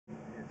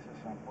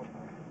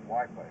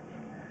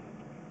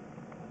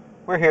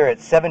We're here at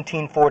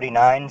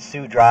 1749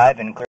 Sioux Drive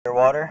in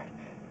Clearwater.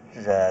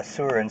 This is a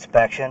sewer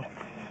inspection.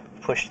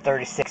 Pushed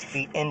 36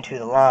 feet into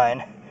the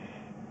line,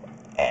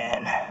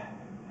 and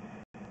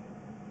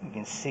you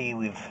can see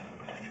we've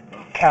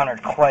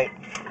encountered quite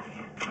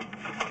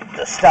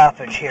the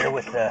stoppage here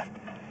with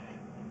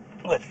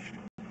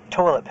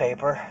toilet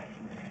paper.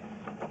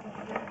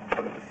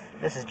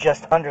 This is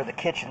just under the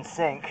kitchen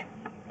sink,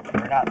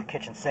 or not the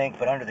kitchen sink,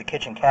 but under the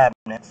kitchen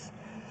cabinets.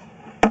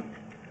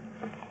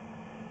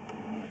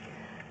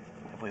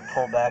 If we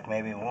pull back,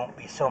 maybe it won't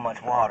be so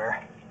much water.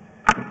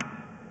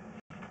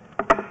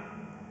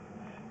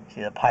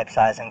 See the pipe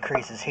size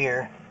increases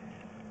here.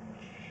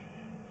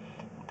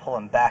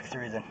 Pulling back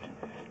through the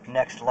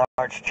next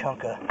large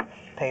chunk of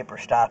paper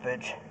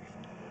stoppage.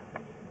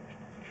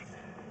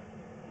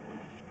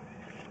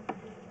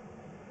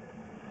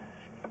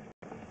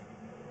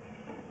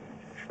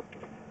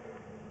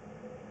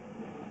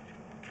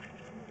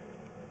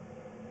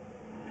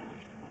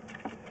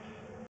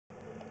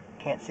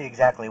 Can't see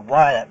exactly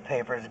why that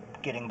paper is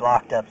getting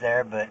blocked up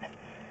there, but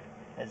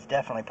it's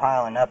definitely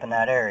piling up in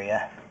that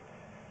area.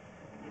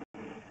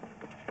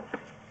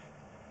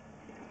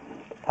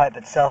 Pipe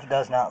itself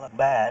does not look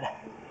bad.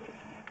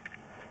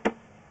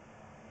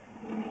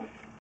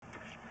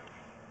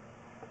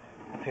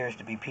 Appears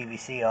to be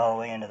PVC all the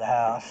way into the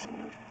house.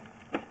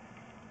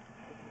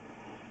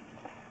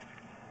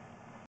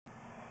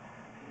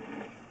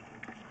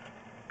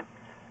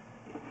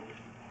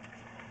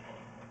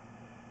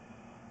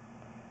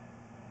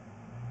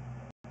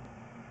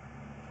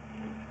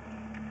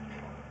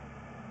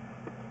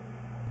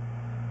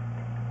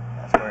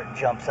 That's where it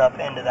jumps up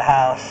into the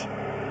house.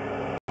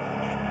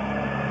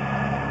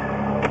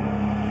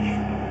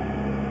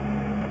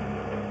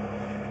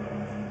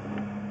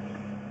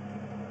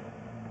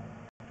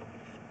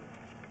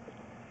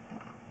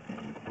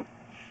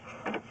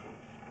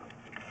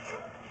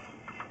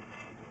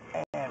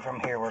 And from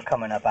here we're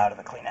coming up out of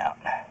the clean out.